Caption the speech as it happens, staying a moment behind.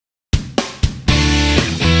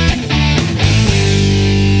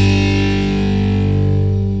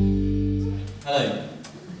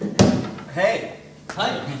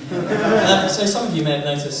So some of you may have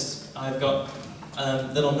noticed I've got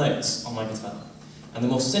little notes on my guitar. And the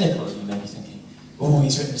more cynical of you may be thinking, oh,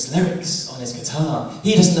 he's written his lyrics on his guitar.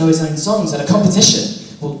 He doesn't know his own songs at a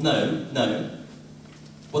competition. Well, no.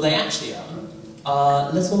 What they actually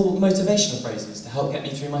are little motivational phrases to help get me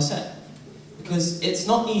through my set. Because it's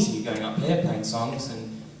not easy going up here, playing songs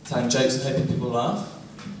and telling jokes and hoping people laugh.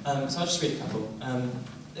 So I'll just read a couple.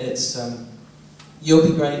 It's, you'll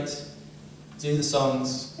be great, do the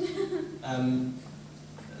songs,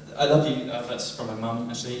 I love you, that's from my mum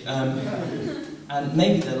actually, and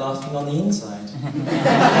maybe they're laughing on the inside.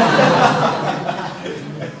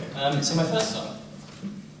 So my first song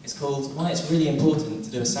is called Why It's Really Important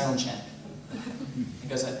to Do a Sound Check. It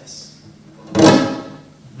goes like this.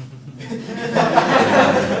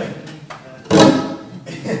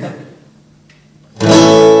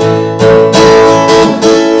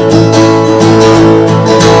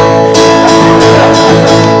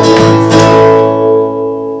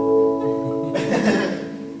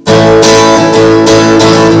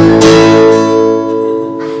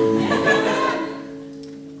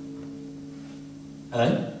 Hello?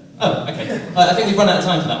 Oh, okay. I think we've run out of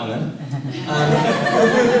time for that one then.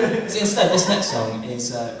 So instead, this next song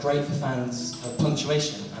is great for fans of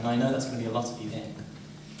punctuation, and I know that's going to be a lot of you here.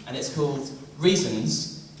 And it's called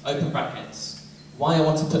Reasons, open brackets, Why I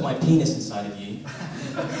Want to Put My Penis Inside of You,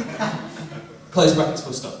 close brackets,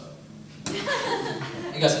 full stop.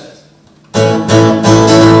 It goes like this.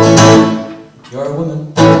 You're a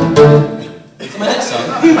woman. So my next song